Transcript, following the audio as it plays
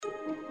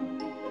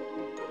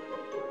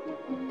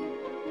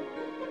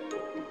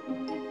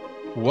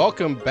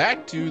Welcome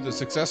back to the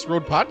Success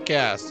Road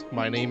Podcast.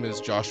 My name is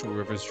Joshua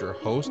Rivers, your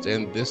host,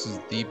 and this is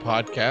the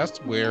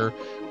podcast where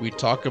we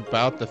talk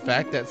about the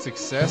fact that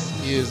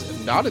success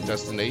is not a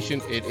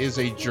destination. It is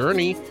a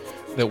journey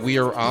that we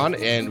are on,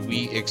 and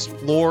we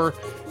explore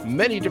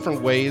many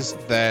different ways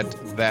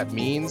that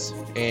means.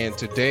 And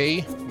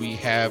today we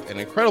have an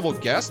incredible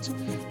guest.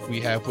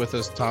 We have with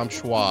us Tom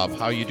Schwab.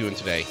 How are you doing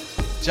today?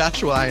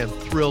 Joshua, I am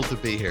thrilled to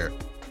be here.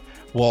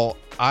 Well,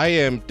 I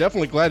am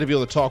definitely glad to be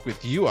able to talk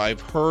with you.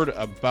 I've heard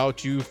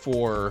about you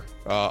for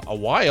a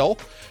while,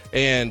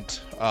 and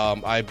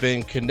I've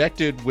been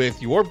connected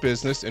with your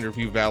business,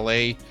 Interview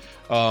Valet,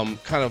 kind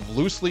of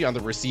loosely on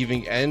the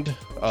receiving end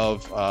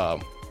of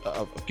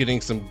getting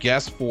some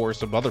guests for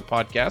some other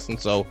podcasts, and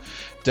so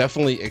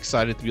definitely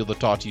excited to be able to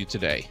talk to you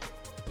today.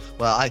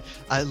 Well,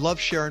 I love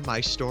sharing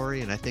my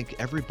story, and I think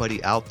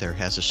everybody out there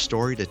has a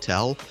story to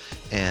tell,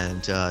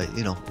 and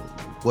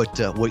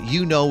what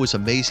you know is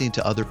amazing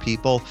to other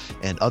people,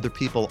 and other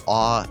people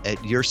awe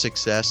at your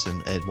success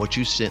and what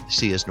you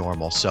see as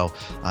normal. So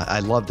I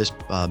love this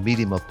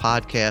medium of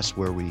podcasts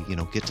where we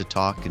get to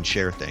talk and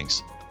share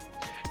things.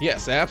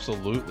 Yes,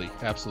 absolutely.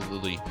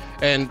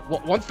 And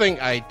one thing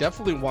I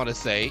definitely want to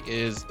say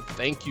is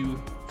thank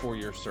you for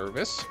your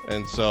service.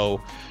 And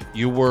so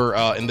you were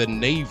in the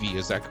Navy,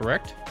 is that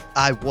correct?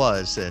 I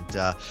was, and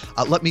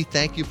let me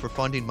thank you for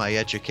funding my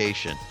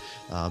education.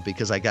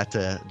 Because I got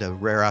the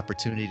rare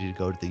opportunity to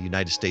go to the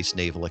United States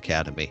Naval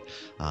Academy.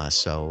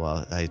 So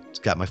I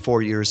got my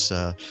 4 years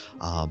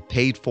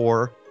paid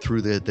for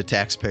through the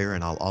taxpayer,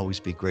 and I'll always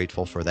be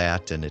grateful for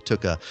that. And it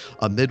took a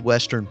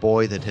Midwestern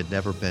boy that had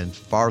never been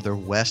farther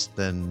west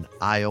than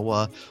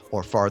Iowa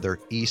or farther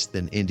east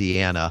than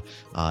Indiana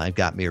and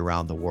got me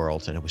around the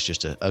world. And it was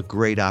just a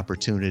great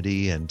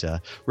opportunity, and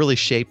really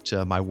shaped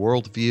my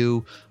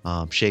worldview,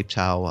 shaped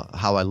how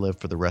I live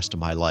for the rest of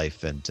my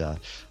life. And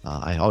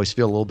I always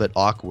feel a little bit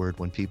awkward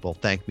when people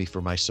thank me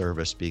for my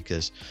service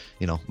because,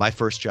 my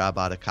first job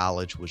out of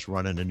college was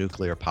running a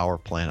nuclear power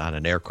plant on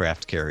an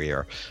aircraft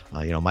carrier.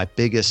 My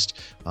biggest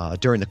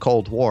during the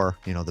Cold War,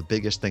 the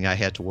biggest thing I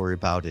had to worry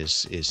about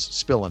is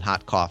spilling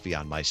hot coffee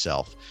on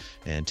myself.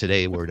 And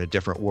today we're in a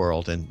different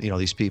world, and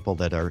these people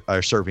that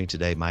are serving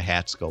today, my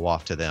hats go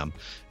off to them.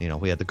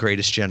 We had the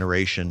greatest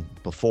generation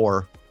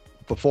before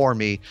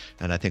me,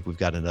 and I think we've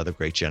got another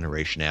great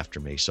generation after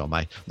me. So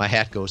my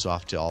hat goes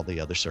off to all the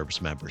other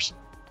service members.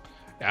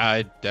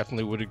 I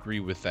definitely would agree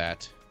with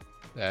that.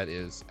 That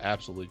is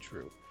absolutely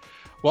true.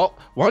 Well,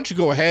 why don't you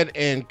go ahead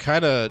and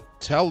kind of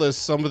tell us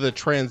some of the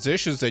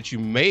transitions that you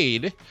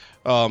made,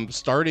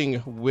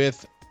 starting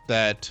with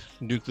that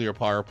nuclear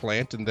power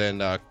plant, and then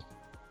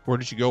where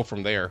did you go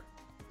from there?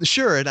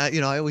 Sure, and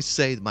I always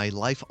say my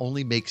life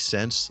only makes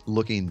sense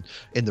looking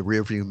in the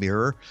rearview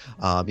mirror.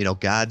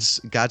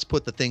 God's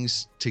put the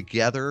things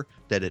together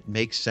that it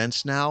makes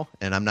sense now,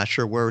 and I'm not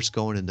sure where it's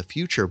going in the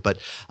future. But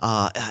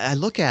I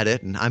look at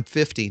it, and I'm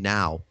 50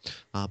 now.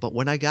 But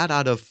when I got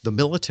out of the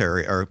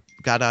military or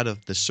got out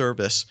of the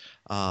service,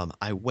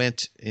 I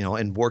went,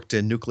 and worked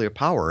in nuclear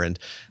power. And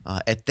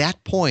at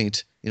that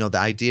point, the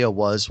idea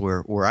was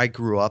where I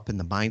grew up, and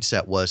the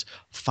mindset was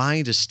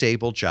find a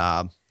stable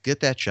job.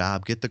 Get that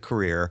job, get the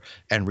career,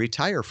 and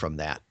retire from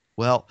that.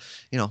 Well,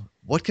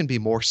 what can be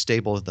more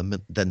stable than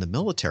the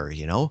military?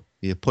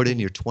 You put in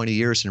your 20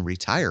 years and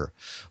retire.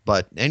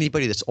 But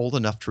anybody that's old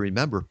enough to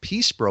remember,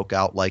 peace broke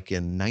out like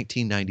in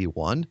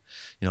 1991.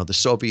 The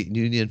Soviet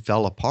Union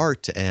fell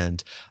apart,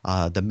 and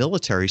the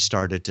military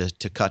started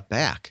to cut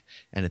back.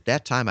 And at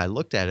that time, I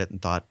looked at it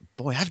and thought,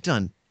 boy, I've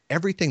done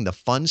everything, the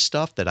fun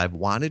stuff that I've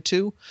wanted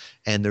to,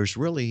 and there's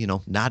really,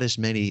 not as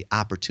many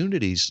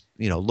opportunities,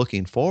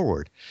 looking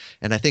forward.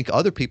 And I think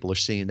other people are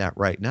seeing that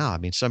right now. I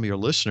mean, some of your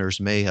listeners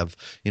may have,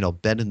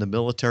 been in the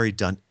military,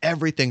 done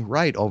everything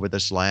right over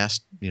this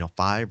last,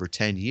 5 or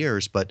 10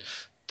 years, but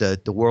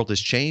the world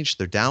has changed.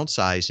 They're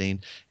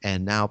downsizing,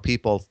 and now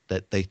people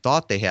that they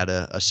thought they had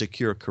a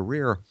secure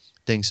career,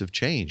 things have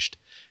changed.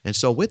 And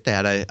so with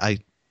that, I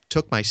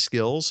took my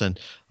skills and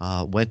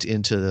went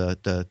into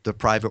the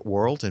private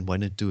world and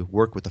went into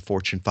work with a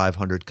Fortune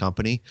 500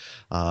 company.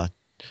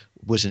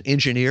 Was an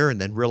engineer, and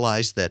then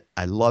realized that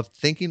I love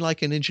thinking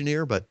like an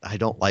engineer, but I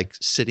don't like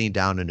sitting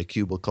down in a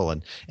cubicle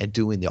and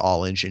doing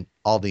all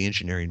the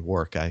engineering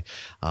work.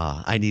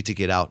 I need to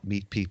get out,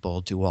 meet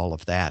people, do all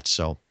of that.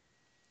 So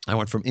I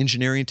went from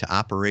engineering to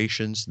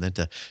operations and then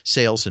to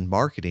sales and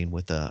marketing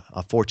with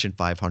a Fortune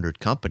 500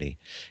 company.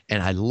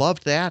 And I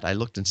loved that. I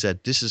looked and said,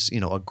 this is,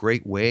 a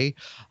great way.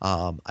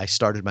 I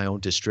started my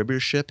own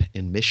distributorship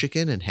in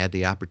Michigan and had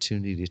the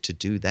opportunity to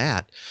do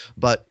that.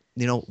 But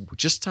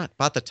just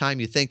about the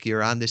time you think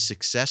you're on this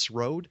success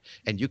road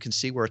and you can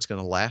see where it's going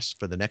to last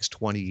for the next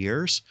 20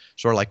 years,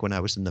 sort of like when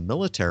I was in the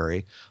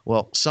military,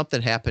 well,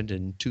 something happened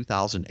in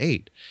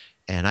 2008.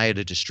 And I had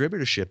a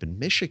distributorship in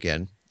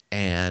Michigan.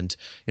 And,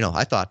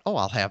 I thought,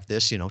 I'll have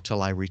this,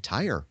 till I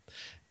retire.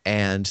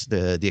 And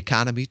the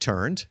economy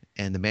turned,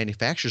 and the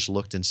manufacturers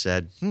looked and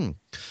said,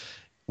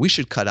 we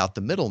should cut out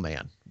the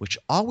middleman, which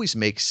always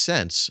makes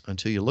sense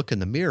until you look in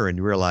the mirror and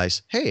you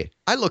realize, hey,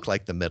 I look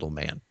like the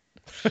middleman.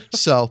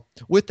 So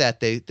with that,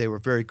 they were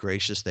very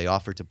gracious. They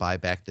offered to buy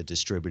back the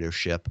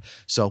distributorship.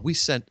 So we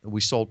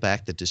sold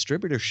back the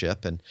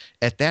distributorship, and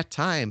at that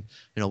time,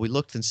 we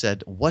looked and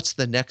said, what's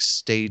the next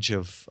stage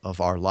of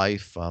our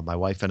life, my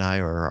wife and I,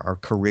 or our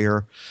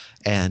career?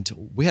 And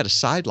we had a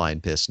sideline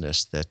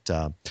business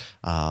that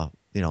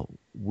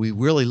we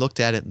really looked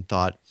at it and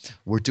thought,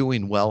 we're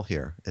doing well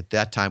here. At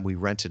that time, we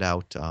rented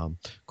out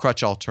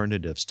crutch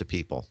alternatives to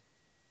people.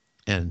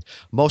 And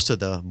most of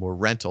them were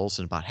rentals,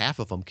 and about half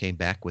of them came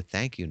back with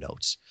thank you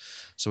notes.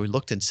 So we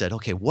looked and said,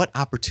 okay, what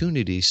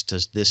opportunities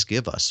does this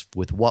give us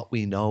with what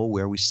we know,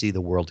 where we see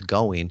the world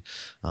going?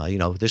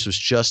 This was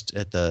just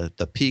at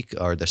the peak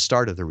or the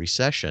start of the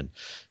recession.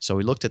 So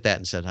we looked at that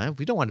and said,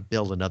 we don't want to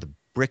build another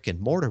brick and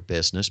mortar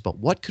business, but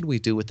what could we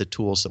do with the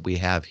tools that we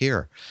have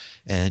here?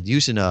 And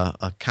using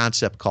a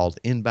concept called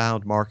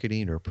inbound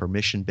marketing or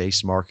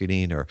permission-based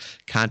marketing or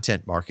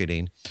content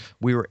marketing,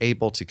 we were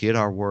able to get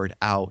our word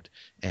out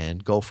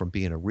and go from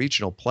being a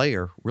regional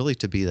player really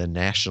to be the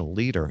national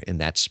leader in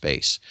that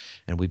space.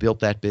 And we built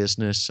that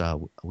business.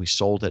 We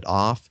sold it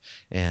off,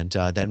 and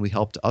then we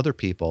helped other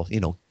people,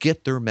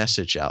 get their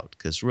message out,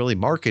 because really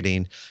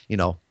marketing,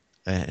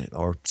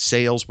 or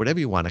sales, whatever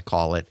you want to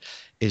call it,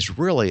 is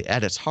really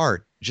at its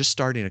heart just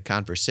starting a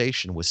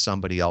conversation with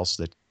somebody else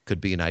that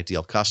could be an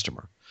ideal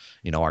customer.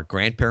 Our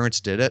grandparents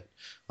did it.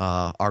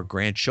 Our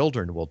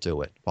grandchildren will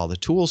do it. While the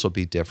tools will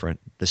be different,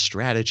 the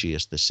strategy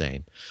is the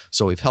same.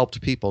 So we've helped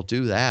people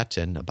do that.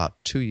 And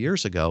about 2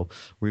 years ago,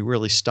 we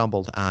really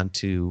stumbled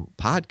onto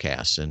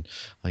podcasts. And,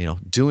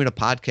 doing a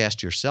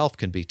podcast yourself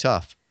can be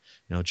tough.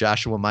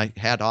 Joshua, my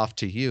hat off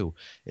to you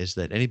is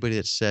that anybody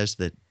that says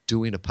that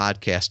doing a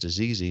podcast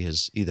is easy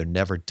has either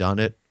never done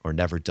it or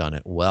never done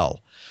it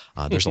well.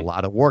 There's a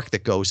lot of work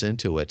that goes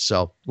into it.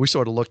 So we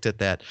sort of looked at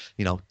that,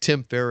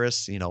 Tim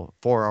Ferriss,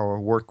 4-hour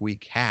work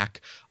week hack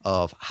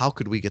of how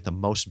could we get the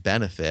most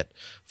benefit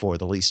for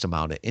the least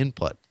amount of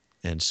input.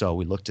 And so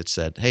we looked at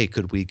said, hey,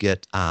 could we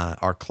get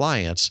our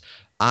clients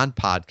on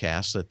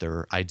podcasts that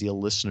their ideal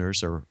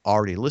listeners are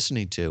already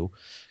listening to,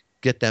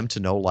 get them to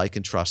know, like,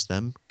 and trust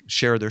them,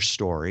 share their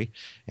story,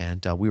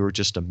 and we were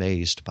just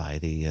amazed by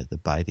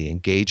the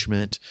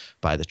engagement,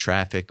 by the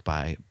traffic,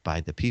 by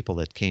the people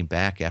that came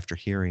back after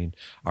hearing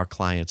our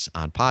clients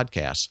on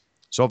podcasts.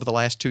 So over the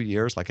last 2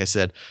 years, like I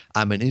said,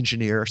 I'm an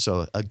engineer,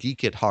 so a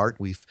geek at heart.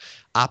 We've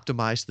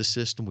optimized the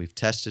system, we've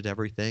tested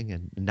everything,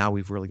 and now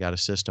we've really got a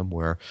system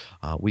where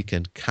we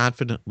can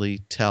confidently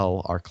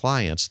tell our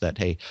clients that,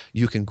 hey,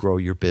 you can grow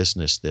your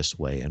business this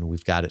way, and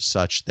we've got it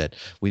such that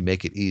we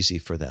make it easy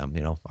for them.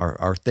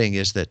 Our thing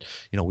is that,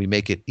 we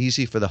make it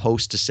easy for the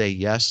host to say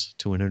yes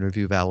to an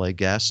Interview Valet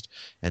guest,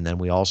 and then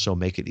we also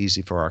make it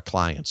easy for our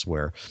clients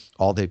where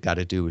all they've got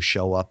to do is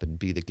show up and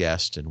be the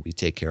guest, and we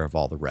take care of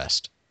all the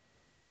rest.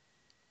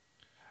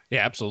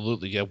 Yeah,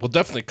 absolutely. Yeah, we'll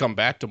definitely come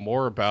back to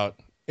more about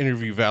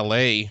Interview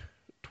Valet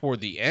toward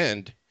the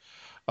end.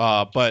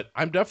 But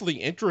I'm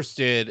definitely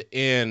interested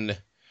in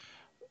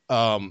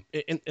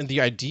the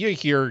idea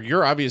here.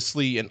 You're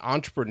obviously an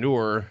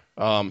entrepreneur,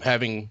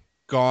 having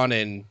gone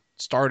and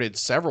started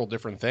several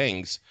different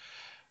things.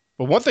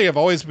 But one thing I've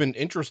always been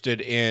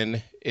interested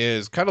in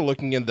is kind of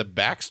looking in the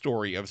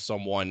backstory of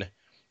someone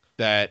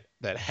that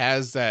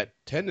has that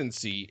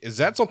tendency. Is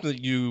that something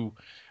that you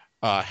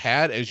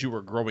had as you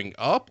were growing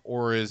up,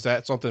 or is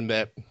that something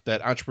that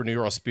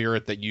entrepreneurial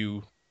spirit that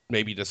you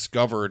maybe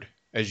discovered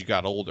as you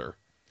got older?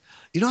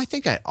 I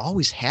think I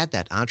always had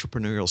that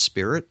entrepreneurial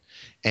spirit,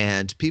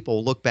 and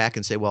people look back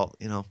and say, well,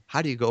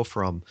 how do you go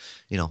from,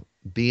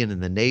 being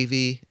in the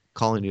Navy,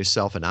 calling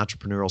yourself an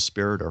entrepreneurial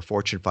spirit or a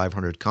Fortune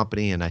 500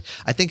 company? And I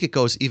think it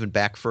goes even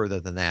back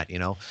further than that,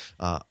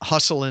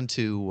 hustling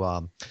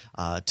to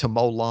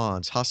mow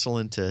lawns,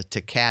 hustling to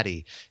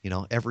caddy,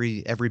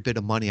 every bit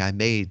of money I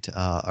made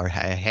or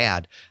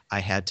I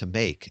had to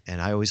make.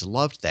 And I always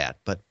loved that.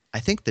 But I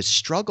think the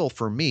struggle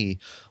for me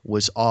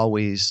was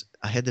always,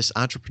 I had this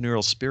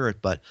entrepreneurial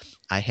spirit, but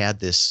I had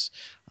this,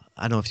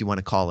 I don't know if you want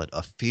to call it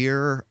a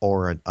fear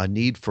or a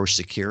need for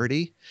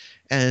security.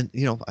 And,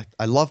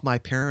 I love my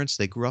parents.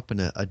 They grew up in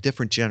a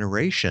different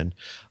generation,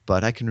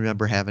 but I can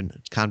remember having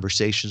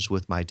conversations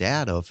with my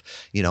dad of,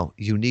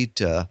 you need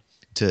to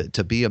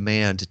be a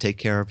man, to take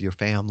care of your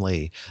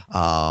family.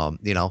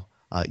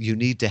 You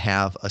need to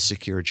have a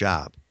secure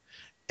job.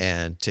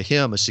 And to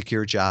him, a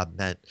secure job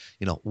meant,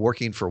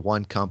 working for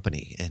one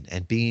company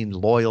and being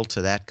loyal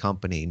to that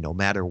company no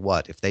matter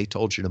what. If they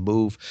told you to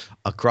move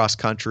across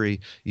country,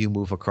 you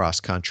move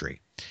across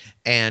country.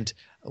 And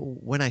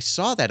when I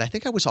saw that, I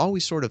think I was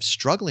always sort of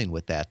struggling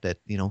with that,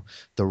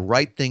 the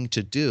right thing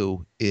to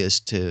do is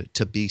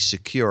to be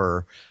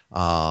secure,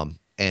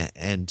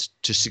 and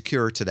to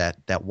secure to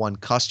that one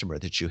customer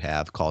that you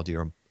have called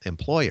your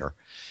employer.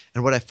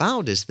 And what I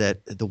found is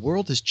that the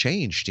world has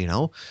changed,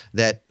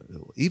 that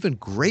even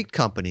great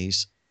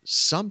companies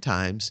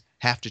sometimes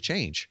have to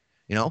change.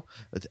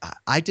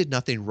 I did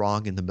nothing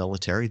wrong in the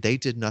military. They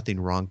did nothing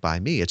wrong by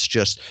me. It's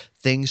just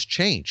things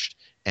changed.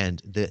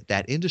 And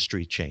that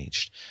industry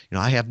changed.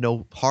 I have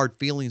no hard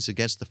feelings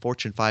against the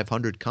Fortune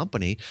 500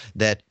 company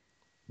that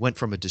went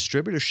from a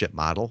distributorship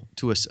model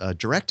to a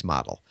direct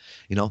model.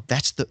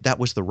 That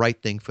was the right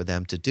thing for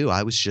them to do.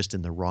 I was just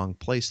in the wrong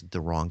place at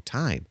the wrong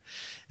time.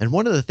 And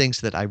one of the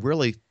things that I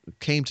really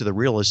came to the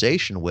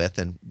realization with,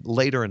 and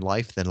later in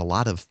life than a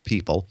lot of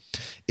people,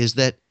 is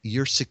that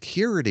your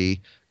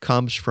security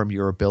comes from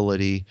your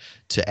ability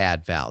to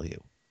add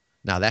value.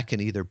 Now, that can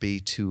either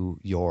be to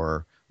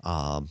your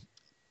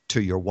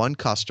one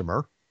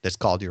customer that's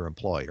called your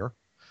employer,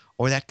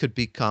 or that could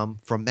become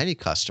from many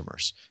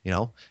customers.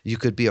 You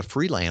could be a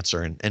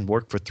freelancer and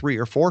work for 3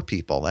 or 4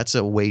 people. That's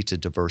a way to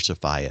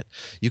diversify it.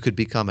 You could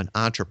become an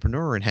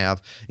entrepreneur and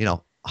have,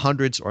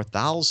 hundreds or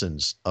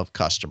thousands of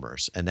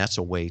customers, and that's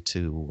a way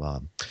to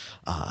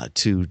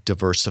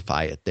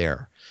diversify it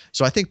there.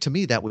 So I think to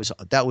me that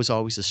was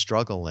always a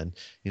struggle. And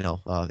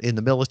in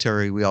the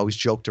military we always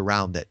joked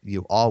around that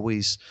you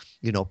always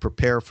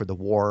prepare for the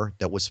war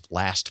that was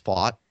last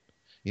fought,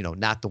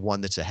 not the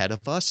one that's ahead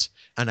of us.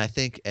 And I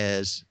think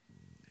as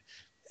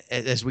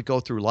we go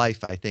through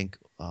life, I think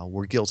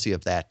we're guilty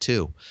of that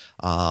too.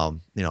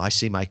 I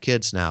see my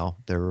kids now;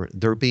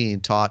 they're being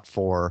taught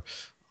for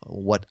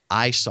what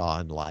I saw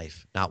in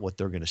life, not what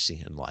they're going to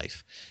see in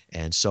life.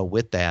 And so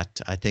with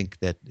that, I think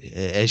that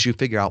as you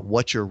figure out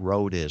what your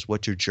road is,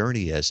 what your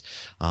journey is,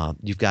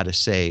 you've got to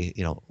say,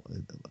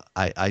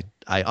 I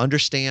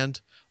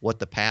understand what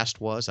the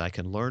past was. I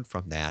can learn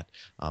from that,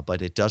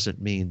 but it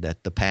doesn't mean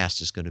that the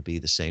past is going to be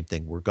the same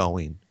thing we're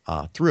going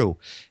through.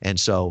 And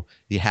so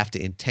you have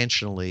to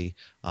intentionally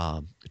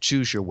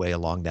choose your way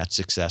along that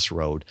success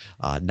road,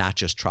 not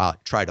just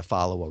try to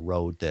follow a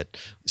road that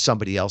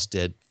somebody else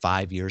did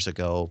 5 years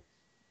ago,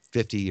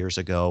 50 years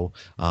ago,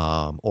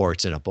 or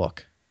it's in a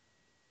book.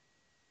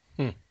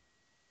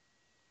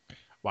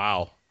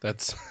 Wow,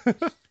 that's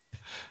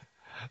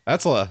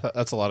that's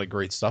a lot of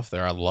great stuff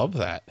there. I love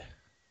that.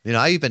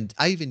 I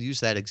even use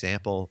that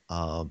example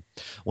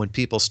when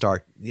people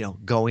start,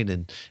 going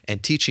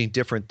and teaching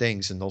different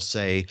things, and they'll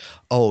say,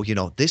 "Oh,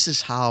 this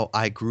is how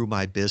I grew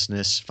my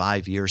business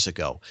 5 years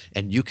ago,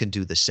 and you can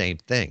do the same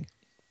thing."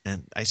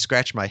 And I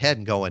scratch my head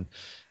and going,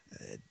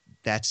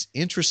 "That's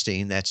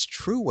interesting. That's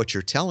true what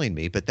you're telling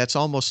me, but that's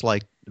almost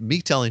like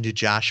me telling you,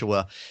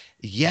 Joshua,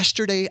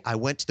 yesterday I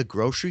went to the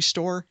grocery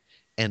store,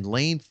 and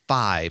lane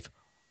 5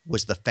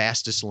 was the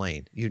fastest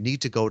lane. You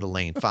need to go to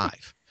lane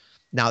 5."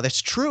 Now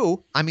that's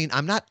true. I mean,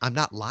 I'm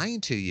not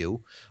lying to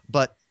you,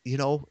 but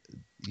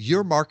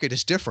your market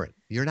is different.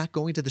 You're not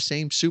going to the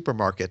same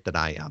supermarket that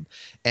I am,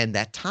 and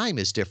that time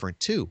is different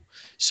too.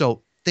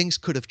 So things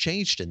could have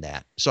changed in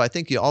that. So I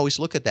think you always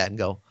look at that and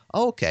go,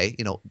 oh, okay,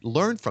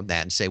 learn from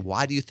that and say,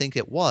 why do you think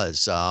it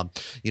was?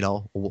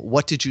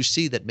 What did you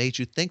see that made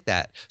you think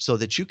that? So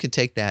that you can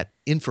take that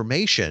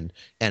information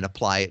and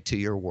apply it to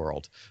your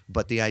world.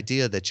 But the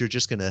idea that you're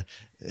just going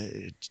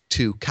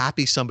to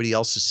copy somebody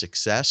else's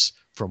success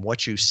from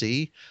what you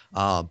see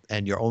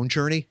and your own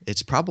journey,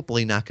 it's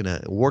probably not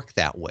going to work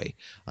that way.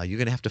 You're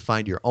going to have to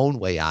find your own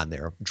way on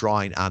there,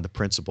 drawing on the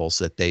principles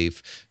that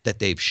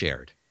they've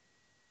shared.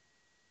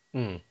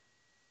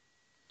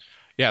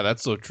 Yeah,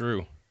 that's so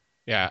true.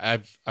 Yeah,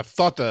 I've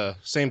thought the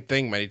same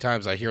thing many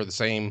times. I hear the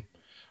same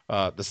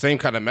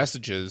kind of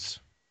messages.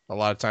 A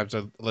lot of times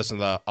I listen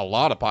to a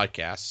lot of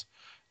podcasts,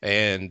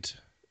 and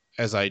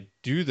as I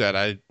do that,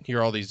 I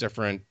hear all these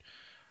different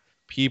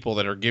people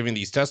that are giving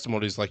these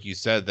testimonies, like you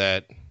said,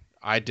 that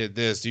I did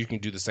this, you can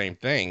do the same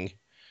thing.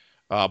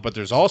 But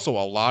there's also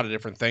a lot of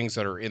different things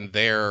that are in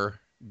their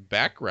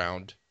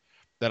background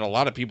that a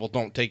lot of people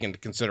don't take into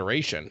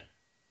consideration.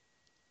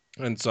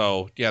 And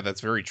so, yeah,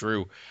 that's very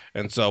true.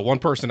 And so one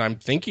person I'm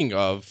thinking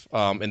of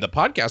in the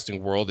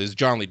podcasting world is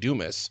John Lee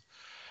Dumas.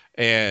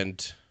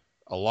 And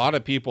a lot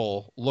of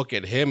people look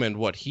at him and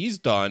what he's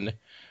done,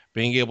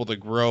 being able to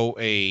grow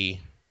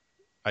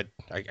I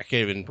can't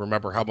even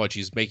remember how much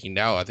he's making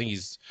now. I think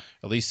he's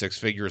at least 6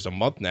 figures a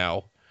month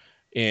now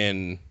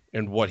in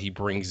what he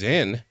brings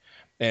in.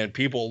 And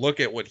people look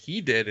at what he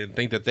did and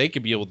think that they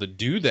could be able to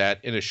do that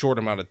in a short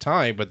amount of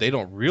time, but they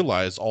don't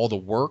realize all the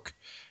work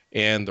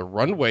and the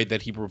runway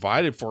that he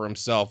provided for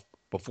himself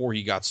before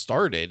he got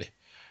started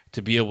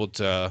to be able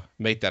to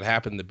make that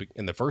happen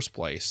in the first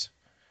place.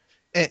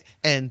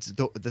 And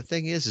the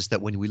thing is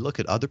that when we look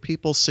at other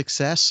people's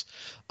success,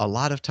 a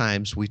lot of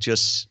times we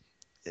just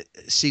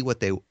see what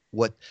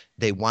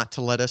they want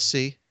to let us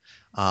see.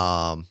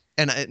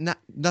 And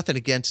nothing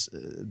against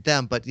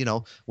them, but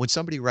when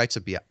somebody writes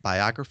a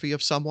biography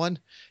of someone,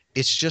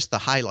 it's just the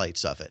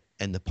highlights of it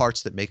and the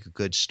parts that make a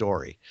good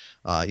story.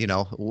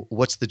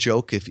 What's the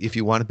joke? If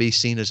you want to be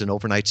seen as an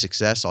overnight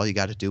success, all you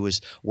got to do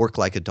is work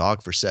like a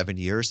dog for 7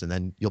 years, and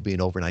then you'll be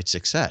an overnight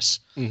success.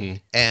 Mm-hmm.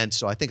 And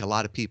so I think a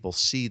lot of people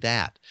see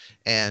that,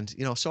 and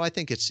so I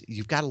think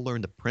you've got to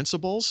learn the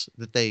principles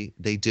that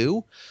they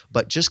do,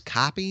 but just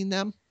copying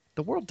them.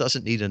 The world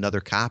doesn't need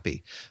another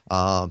copy.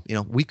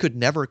 We could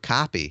never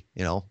copy,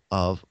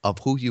 of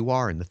who you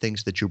are and the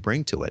things that you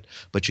bring to it,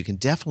 but you can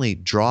definitely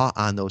draw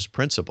on those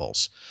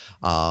principles.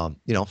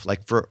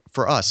 Like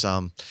for us,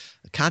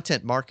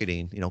 content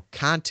marketing,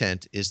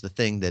 content is the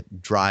thing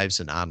that drives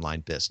an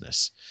online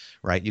business,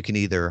 right? You can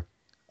either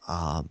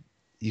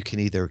you can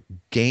either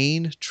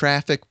gain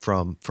traffic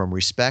from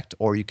respect,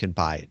 or you can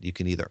buy it. You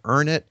can either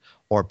earn it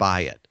or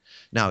buy it.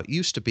 Now, it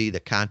used to be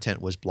that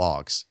content was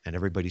blogs, and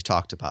everybody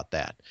talked about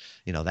that.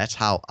 That's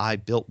how I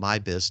built my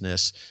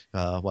business.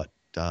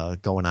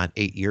 Going on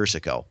 8 years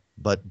ago.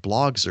 But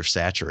blogs are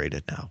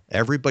saturated now.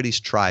 Everybody's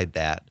tried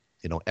that.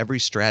 Every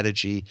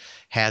strategy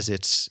has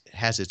its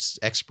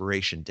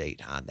expiration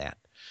date on that.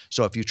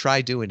 So if you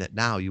try doing it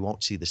now, you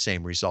won't see the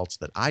same results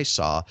that I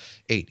saw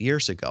 8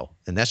 years ago.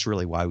 And that's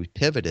really why we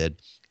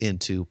pivoted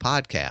into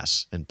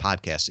podcasts and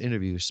podcast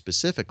interviews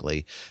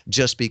specifically,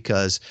 just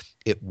because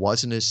it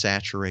wasn't as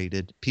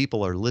saturated.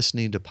 People are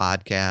listening to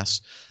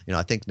podcasts.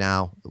 I think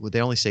now they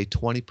only say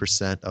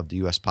 20% of the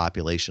US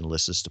population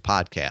listens to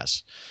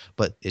podcasts,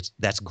 but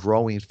that's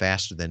growing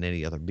faster than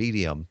any other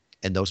medium.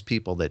 And those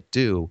people that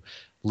do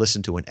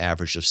listen to an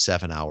average of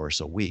 7 hours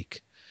a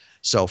week.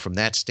 So from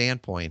that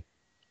standpoint,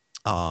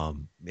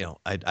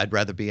 I'd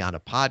rather be on a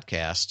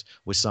podcast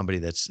with somebody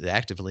that's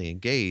actively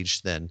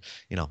engaged than,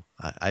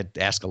 I'd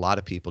ask a lot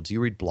of people, do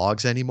you read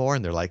blogs anymore?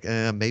 And they're like,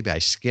 maybe I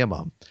skim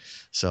them.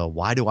 So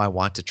why do I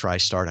want to try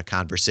start a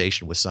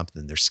conversation with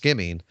something they're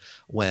skimming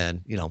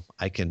when,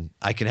 I can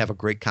have a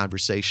great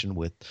conversation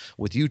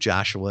with you,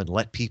 Joshua, and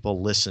let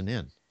people listen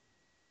in.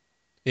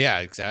 Yeah,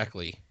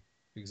 exactly.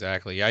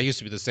 Exactly. I used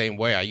to be the same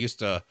way. I used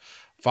to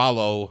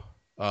follow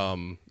a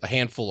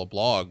handful of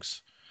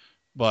blogs,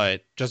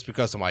 but just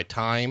because of my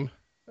time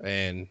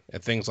and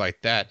things like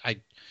that,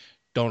 I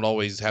don't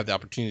always have the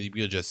opportunity to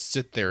be able to just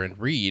sit there and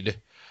read.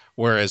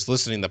 Whereas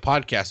listening to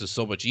podcasts is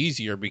so much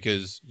easier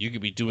because you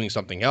could be doing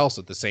something else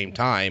at the same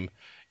time,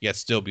 yet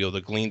still be able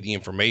to glean the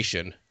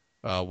information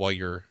while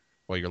you're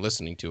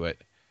listening to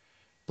it.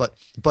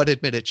 But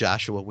admit it,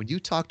 Joshua, when you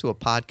talk to a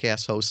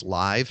podcast host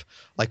live,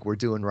 like we're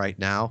doing right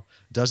now,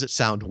 does it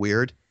sound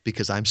weird?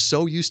 Because I'm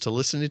so used to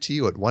listening to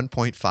you at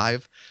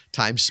 1.5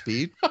 times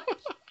speed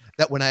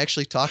that when I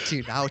actually talk to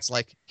you now, it's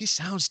like, he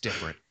sounds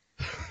different.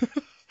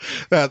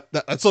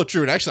 That's so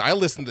true. And actually, I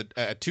listened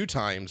to 2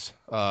 times.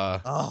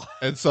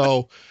 And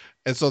so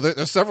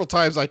there's several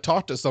times I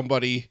talk to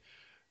somebody,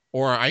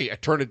 or I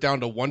turn it down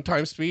to 1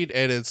 time speed,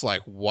 and it's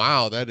like,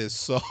 wow, that is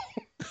so.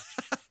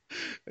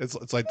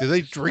 It's like, did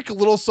they drink a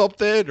little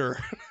something, or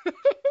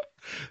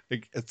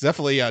it's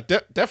definitely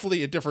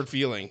definitely a different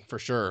feeling for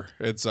sure.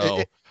 And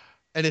so,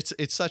 and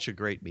it's such a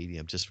great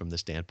medium just from the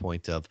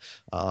standpoint of,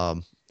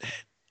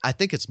 I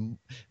think it's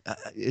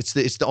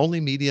the only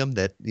medium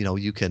that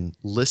you can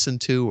listen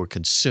to or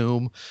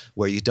consume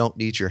where you don't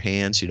need your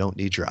hands, you don't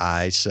need your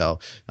eyes. So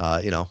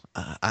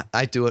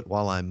I do it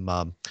while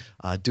I'm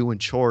doing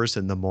chores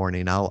in the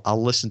morning.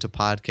 I'll listen to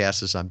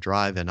podcasts as I'm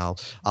driving. I'll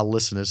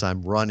listen as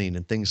I'm running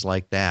and things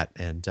like that.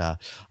 And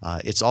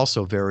it's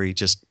also very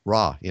just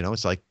raw.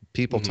 It's like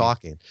people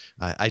talking.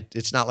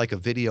 It's not like a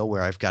video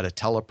where I've got a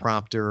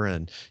teleprompter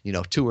and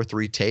 2 or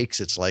 3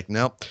 takes. It's like,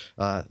 nope,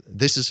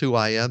 this is who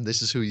I am.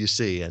 This is who you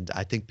see, and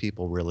I think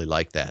people really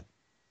like that.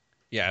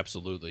 Yeah,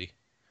 absolutely.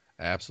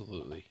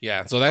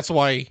 Yeah, so that's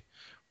why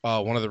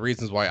one of the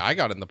reasons why I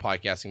got into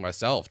podcasting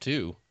myself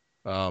too,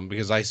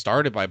 because I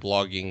started by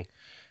blogging,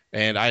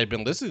 and I had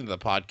been listening to the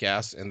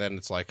podcast, and then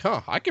it's like,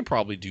 I could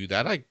probably do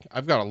that.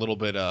 I've got a little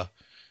bit of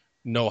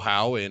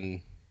know-how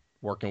in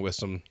working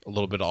with a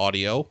little bit of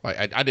audio.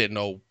 I didn't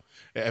know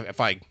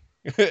if I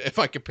if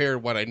I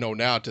compared what I know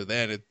now to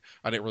then,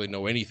 I didn't really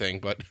know anything,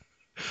 but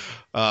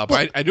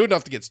I knew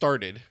enough to get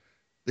started.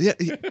 Yeah,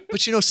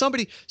 but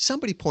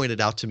somebody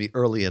pointed out to me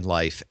early in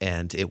life,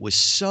 and it was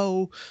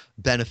so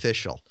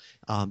beneficial.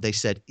 They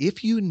said,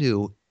 if you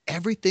knew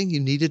everything you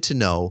needed to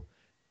know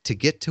to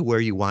get to where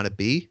you want to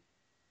be,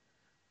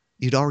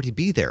 you'd already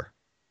be there.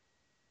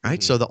 Right.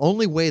 Mm-hmm. So the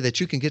only way that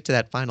you can get to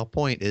that final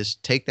point is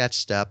take that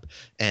step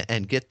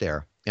and get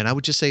there. And I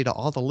would just say to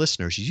all the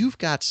listeners, you've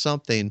got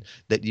something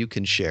that you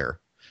can share.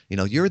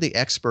 You're the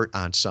expert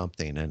on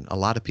something. And a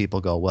lot of people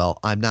go, well,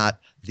 I'm not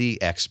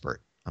the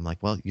expert. I'm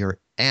like, well, you're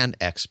an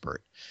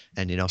expert.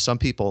 And, some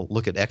people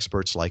look at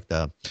experts like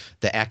the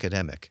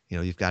academic.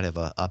 You've got to have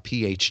a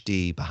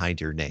PhD behind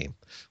your name.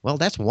 Well,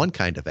 that's one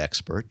kind of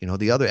expert.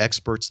 The other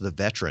expert's the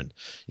veteran,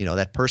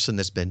 that person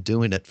that's been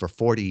doing it for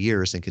 40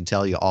 years and can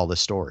tell you all the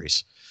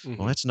stories. Mm-hmm.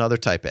 Well, that's another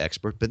type of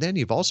expert. But then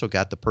you've also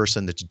got the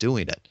person that's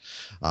doing it.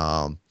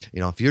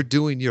 If you're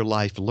doing your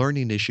life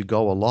learning as you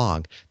go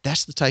along,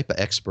 that's the type of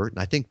expert.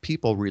 And I think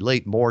people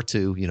relate more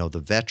to,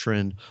 the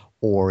veteran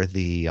or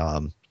the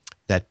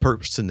that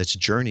person that's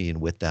journeying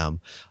with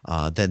them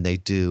than they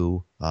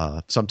do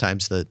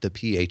sometimes the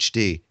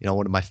PhD.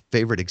 One of my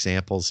favorite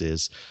examples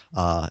is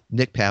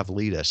Nick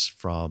Pavlidis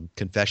from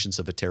Confessions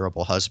of a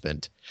Terrible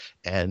Husband.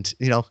 And,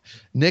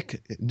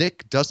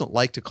 Nick doesn't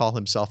like to call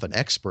himself an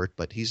expert,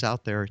 but he's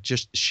out there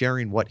just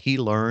sharing what he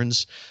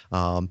learns,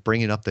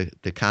 bringing up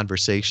the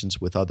conversations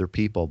with other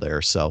people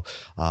there. So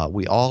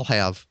we all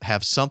have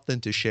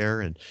something to share.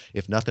 And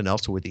if nothing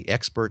else, we're the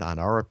expert on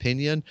our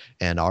opinion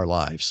and our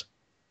lives.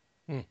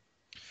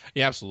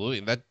 Yeah,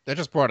 absolutely. That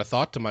just brought a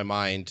thought to my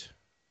mind,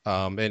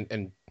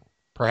 and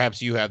perhaps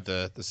you have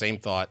the same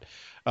thought,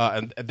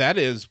 and that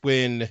is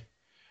when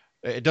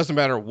it doesn't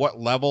matter what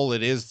level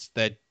it is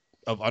that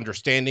of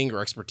understanding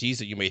or expertise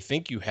that you may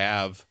think you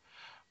have,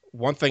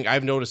 one thing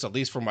I've noticed, at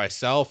least for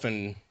myself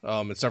and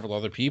several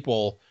other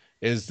people,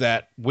 is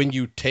that when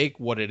you take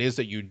what it is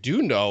that you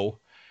do know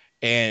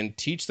and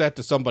teach that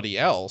to somebody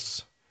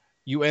else,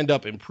 you end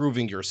up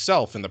improving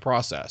yourself in the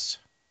process.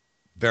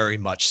 Very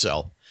much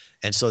so.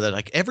 And so that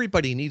like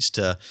everybody needs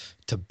to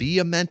be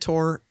a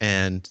mentor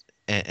and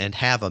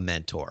have a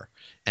mentor.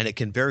 And it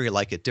can vary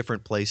like at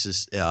different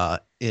places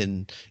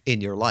in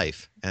your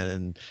life.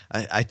 And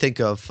I think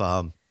of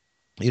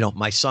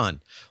my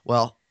son.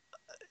 Well,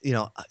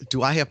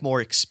 do I have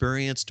more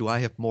experience? Do I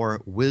have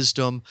more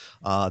wisdom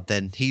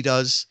than he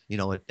does,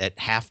 at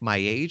half my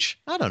age?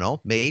 I don't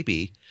know,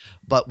 maybe.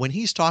 But when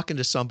he's talking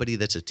to somebody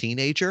that's a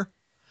teenager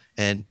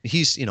and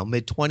he's,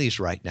 mid 20s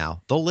right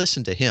now, they'll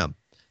listen to him.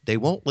 They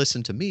won't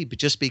listen to me, but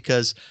just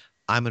because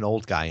I'm an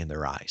old guy in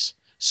their eyes.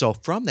 So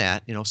from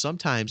that,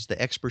 sometimes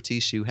the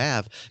expertise you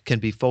have can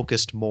be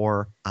focused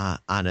more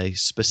on a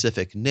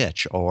specific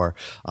niche or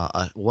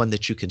one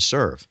that you can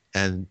serve.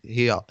 And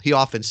he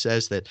often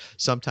says that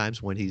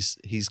sometimes when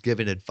he's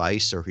giving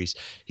advice or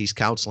he's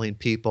counseling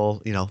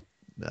people,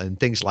 and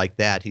things like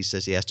that, he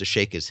says he has to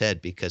shake his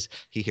head because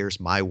he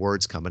hears my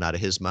words coming out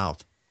of his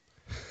mouth.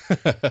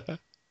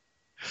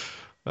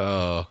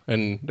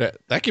 And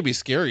that can be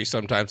scary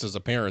sometimes as a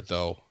parent,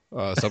 though.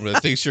 Some of the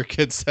things your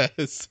kid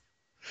says.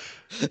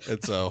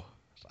 And so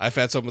I've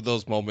had some of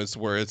those moments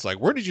where it's like,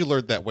 where did you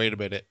learn that? Wait a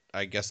minute.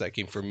 I guess that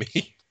came from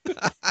me.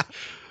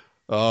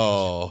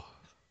 Oh,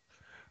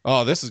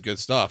 this is good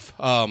stuff.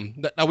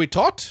 Now we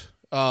talked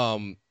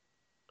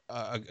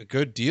a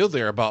good deal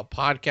there about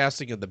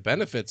podcasting and the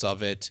benefits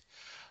of it.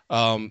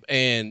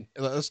 And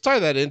let's tie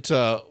that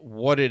into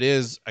what it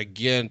is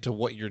again to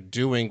what you're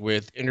doing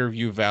with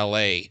Interview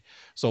Valet.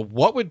 So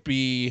what would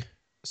be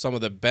some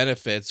of the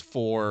benefits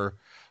for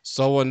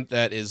someone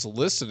that is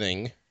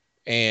listening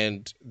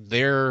and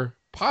they're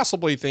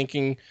possibly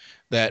thinking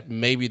that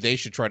maybe they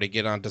should try to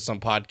get onto some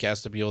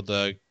podcast to be able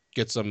to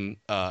get some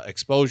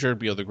exposure,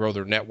 be able to grow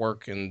their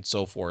network and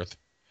so forth?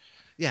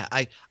 Yeah,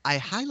 I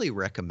highly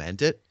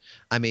recommend it.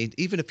 I mean,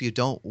 even if you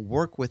don't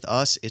work with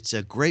us, it's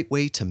a great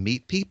way to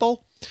meet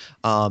people.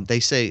 They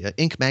say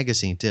Inc.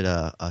 magazine did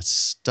a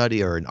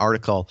study or an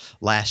article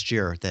last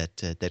year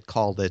that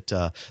called it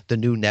the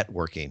new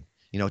networking.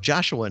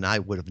 Joshua and I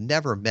would have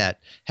never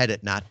met had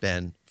it not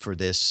been for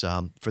this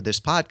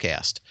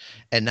podcast.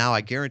 And now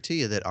I guarantee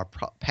you that our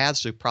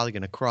paths are probably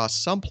going to cross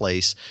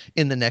someplace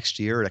in the next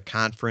year at a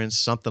conference,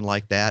 something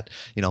like that.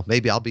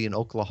 Maybe I'll be in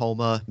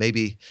Oklahoma.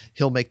 Maybe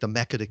he'll make the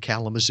Mecca to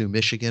Kalamazoo,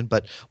 Michigan.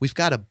 But we've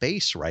got a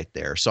base right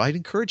there. So I'd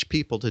encourage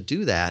people to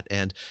do that.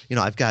 And,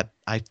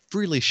 I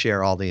freely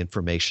share all the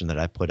information that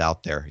I put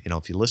out there.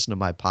 If you listen to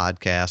my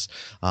podcast,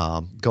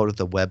 go to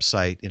the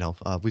website.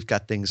 We've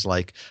got things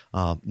like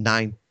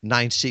 9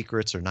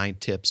 secrets or 9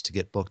 tips to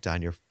get booked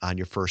on your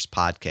first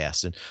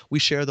podcast, and we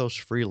share those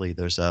freely.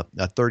 There's a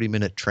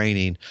 30-minute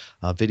training,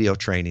 video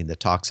training that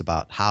talks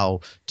about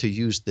how to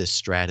use this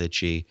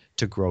strategy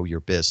to grow your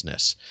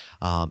business.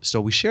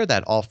 So we share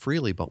that all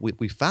freely. But what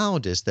we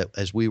found is that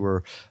as we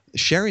were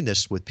sharing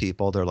this with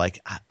people, they're like,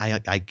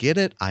 I get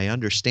it. I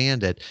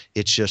understand it.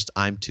 It's just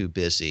I'm too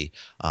busy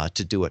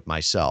to do it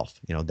myself.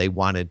 They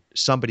wanted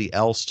somebody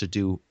else to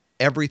do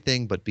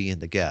everything but being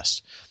the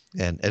guest.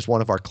 And as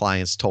one of our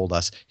clients told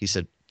us, he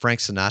said, Frank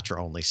Sinatra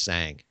only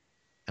sang.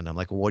 And I'm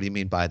like, well, what do you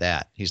mean by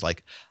that? He's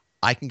like,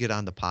 I can get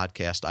on the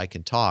podcast, I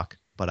can talk,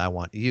 but I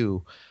want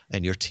you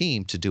and your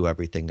team to do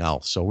everything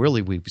else. So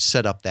really, we've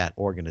set up that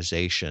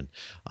organization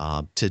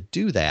to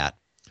do that.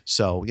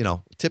 So,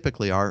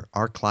 typically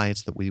our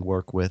clients that we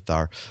work with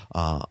are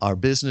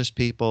business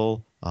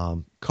people,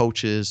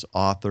 coaches,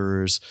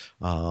 authors,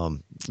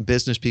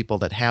 business people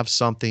that have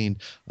something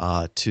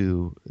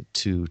to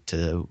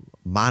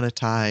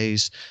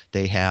monetize.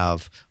 They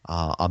have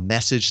a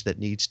message that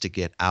needs to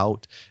get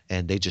out,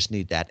 and they just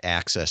need that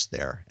access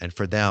there. And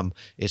for them,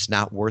 it's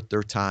not worth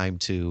their time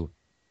to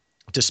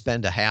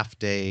spend a half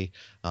day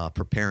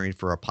preparing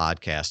for a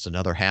podcast,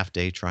 another half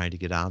day trying to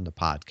get on the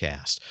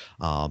podcast.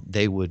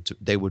 They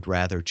would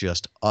rather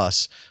just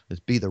us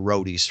be the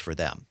roadies for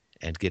them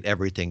and get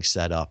everything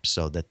set up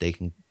so that they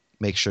can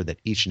make sure that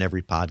each and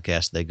every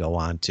podcast they go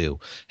on to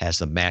has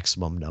the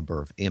maximum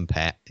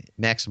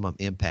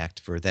impact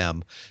for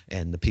them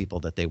and the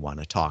people that they want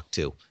to talk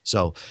to.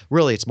 So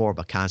really, it's more of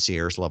a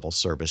concierge level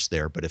service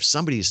there. But if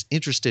somebody's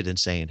interested in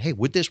saying, hey,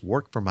 would this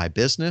work for my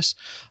business?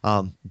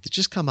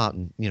 Just come out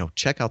and,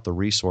 check out the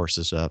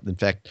resources. In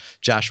fact,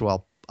 Joshua,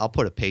 I'll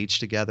put a page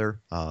together.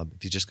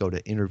 If you just go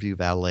to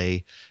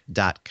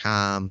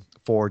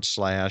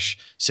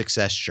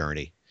interviewvalet.com/success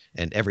journey.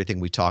 And everything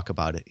we talk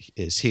about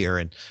is here.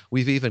 And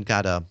we've even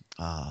got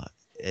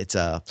it's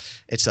a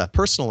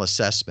personal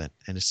assessment,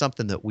 and it's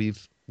something that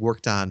we've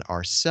worked on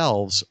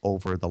ourselves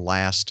over the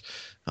last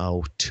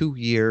 2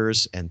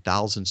 years and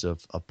thousands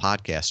of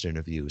podcast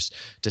interviews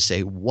to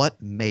say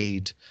what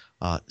made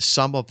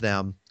some of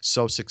them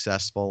so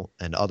successful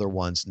and other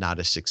ones not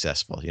as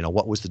successful.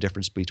 What was the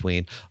difference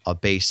between a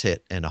base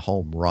hit and a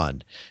home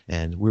run?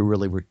 And we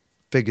really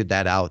figured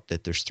that out,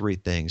 that there's three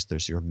things.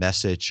 There's your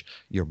message,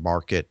 your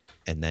market,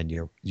 and then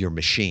your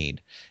machine.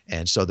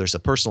 And so there's a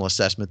personal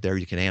assessment there.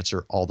 You can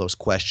answer all those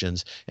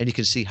questions, and you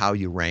can see how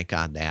you rank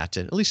on that,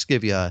 and at least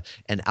give you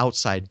an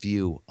outside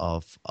view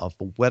of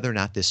whether or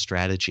not this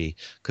strategy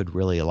could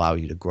really allow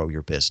you to grow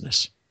your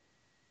business.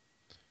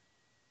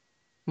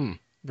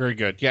 Very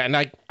good. Yeah, and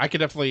I could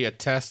definitely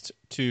attest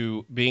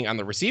to being on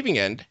the receiving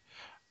end.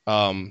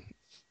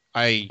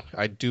 I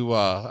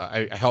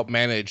help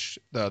manage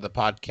the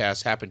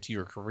podcast Happen to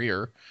Your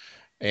Career,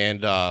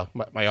 and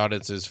my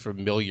audience is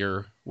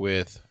familiar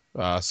with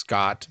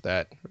Scott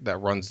that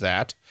runs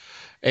that,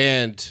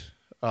 and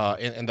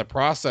in the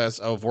process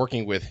of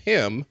working with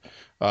him,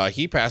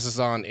 he passes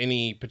on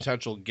any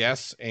potential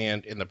guests,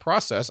 and in the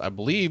process, I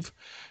believe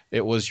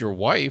it was your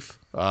wife,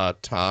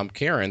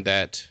 Karen,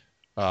 that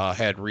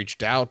had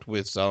reached out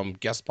with some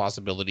guest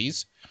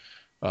possibilities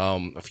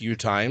a few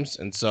times,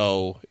 and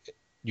so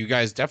you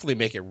guys definitely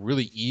make it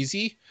really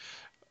easy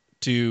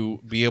to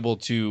be able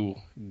to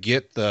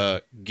get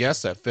the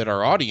guests that fit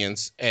our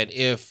audience. And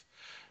if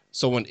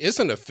someone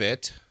isn't a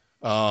fit,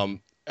 a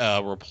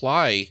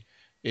reply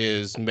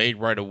is made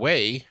right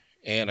away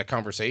and a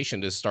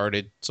conversation is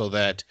started so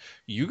that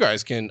you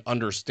guys can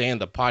understand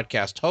the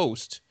podcast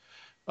host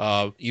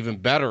even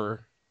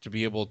better to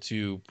be able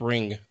to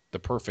bring the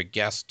perfect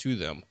guest to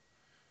them.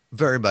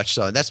 Very much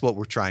so. And that's what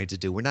we're trying to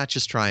do. We're not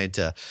just trying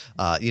to,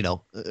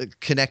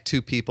 connect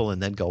two people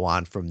and then go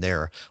on from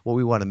there. What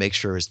we want to make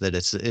sure is that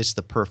it's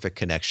the perfect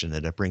connection,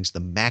 that it brings the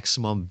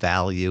maximum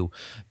value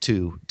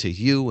to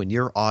you and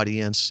your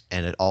audience,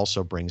 and it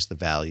also brings the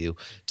value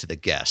to the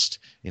guest.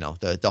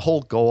 The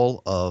whole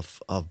goal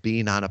of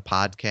being on a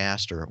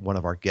podcast, or one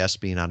of our guests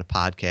being on a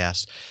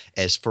podcast,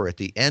 is for at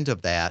the end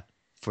of that,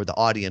 for the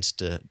audience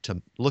to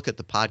look at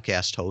the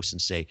podcast host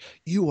and say,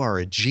 "You are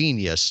a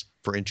genius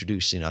for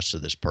introducing us to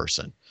this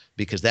person,"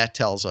 because that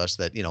tells us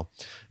that,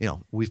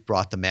 we've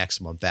brought the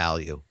maximum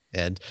value.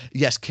 And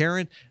yes,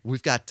 Karen,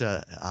 we've got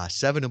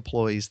 7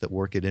 employees that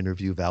work at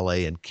Interview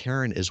Valet, and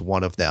Karen is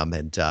one of them.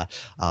 And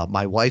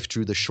my wife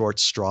drew the short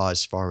straw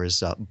as far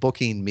as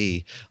booking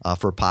me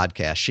for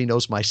podcasts. She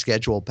knows my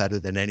schedule better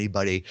than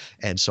anybody.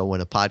 And so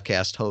when a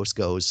podcast host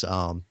goes,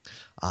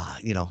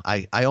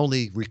 I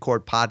only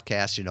record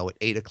podcasts, at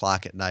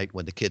 8:00 at night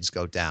when the kids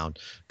go down.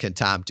 Can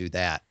Tom do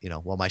that?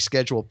 Well, my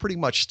schedule pretty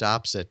much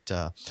stops at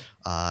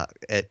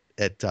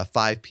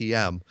 5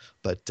 p.m.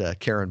 But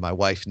Karen, my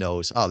wife,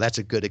 knows. Oh, that's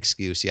a good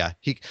excuse. Yeah,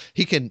 he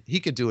can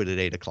do it at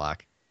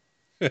 8:00.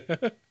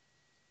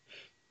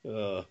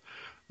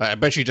 I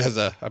bet she has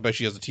a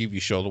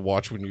TV show to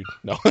watch when you.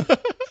 No,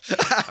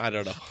 I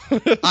don't know.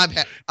 I'm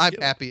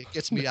happy. It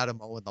gets me out of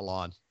mowing the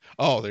lawn.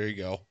 Oh, there you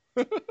go.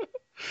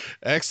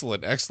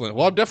 Excellent.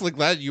 Well, I'm definitely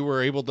glad you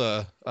were able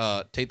to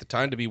take the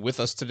time to be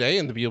with us today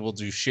and to be able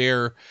to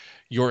share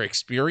your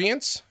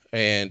experience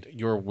and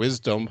your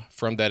wisdom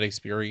from that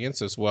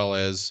experience, as well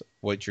as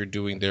what you're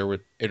doing there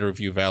with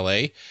Interview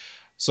Valet.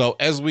 So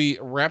as we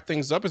wrap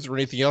things up, is there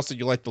anything else that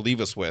you'd like to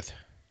leave us with?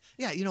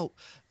 Yeah,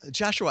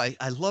 Joshua,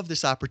 I love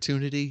this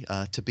opportunity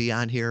to be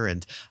on here,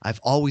 and I've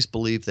always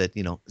believed that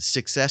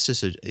success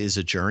is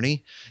a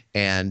journey,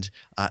 and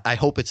I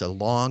hope it's a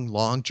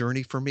long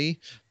journey for me,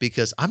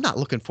 because I'm not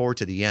looking forward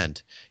to the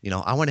end.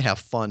 I want to have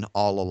fun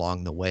all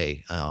along the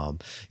way.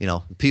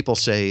 People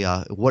say,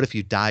 "What if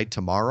you died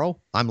tomorrow?"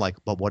 I'm like,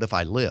 "But what if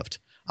I lived?"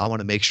 I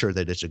want to make sure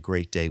that it's a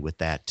great day with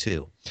that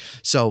too.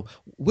 So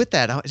with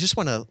that, I just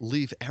want to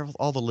leave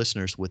all the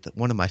listeners with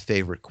one of my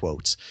favorite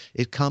quotes.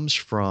 It comes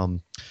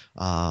from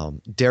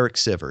Derek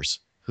Sivers,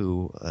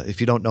 who, if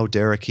you don't know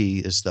Derek, he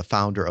is the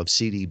founder of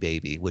CD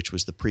Baby, which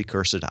was the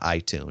precursor to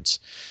iTunes.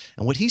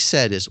 And what he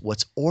said is,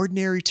 "What's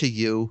ordinary to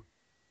you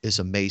is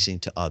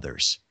amazing to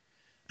others."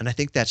 And I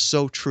think that's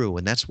so true.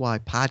 And that's why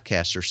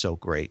podcasts are so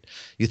great.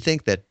 You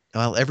think that,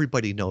 well,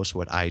 everybody knows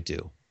what I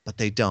do, but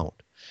they don't.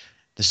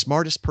 The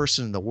smartest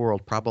person in the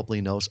world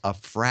probably knows a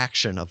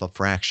fraction of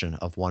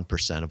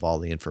 1% of all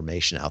the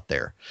information out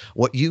there.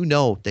 What you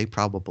know, they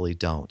probably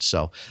don't.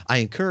 So I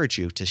encourage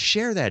you to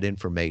share that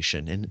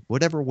information in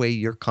whatever way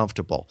you're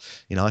comfortable.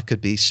 It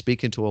could be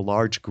speaking to a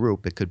large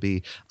group. It could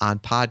be on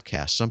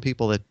podcasts. Some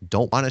people that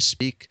don't want to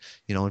speak,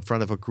 in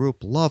front of a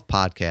group love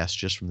podcasts,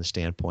 just from the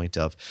standpoint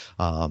of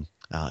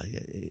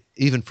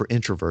even for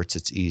introverts,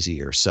 it's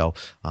easier. So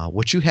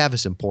what you have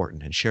is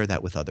important, and share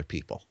that with other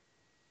people.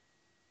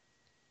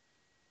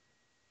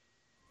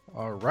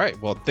 All right.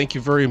 Well, thank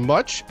you very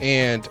much.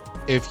 And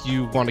if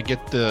you want to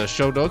get the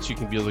show notes, you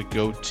can be able to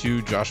go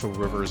to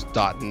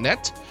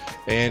joshuarivers.net.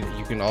 And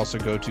you can also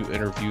go to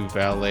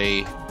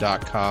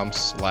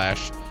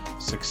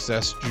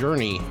interviewvalet.com/success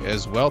journey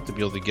as well to be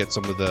able to get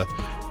some of the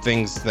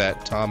things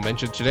that Tom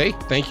mentioned today.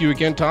 Thank you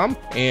again, Tom.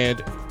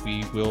 And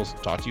we will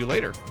talk to you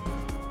later.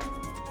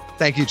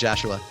 Thank you,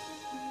 Joshua.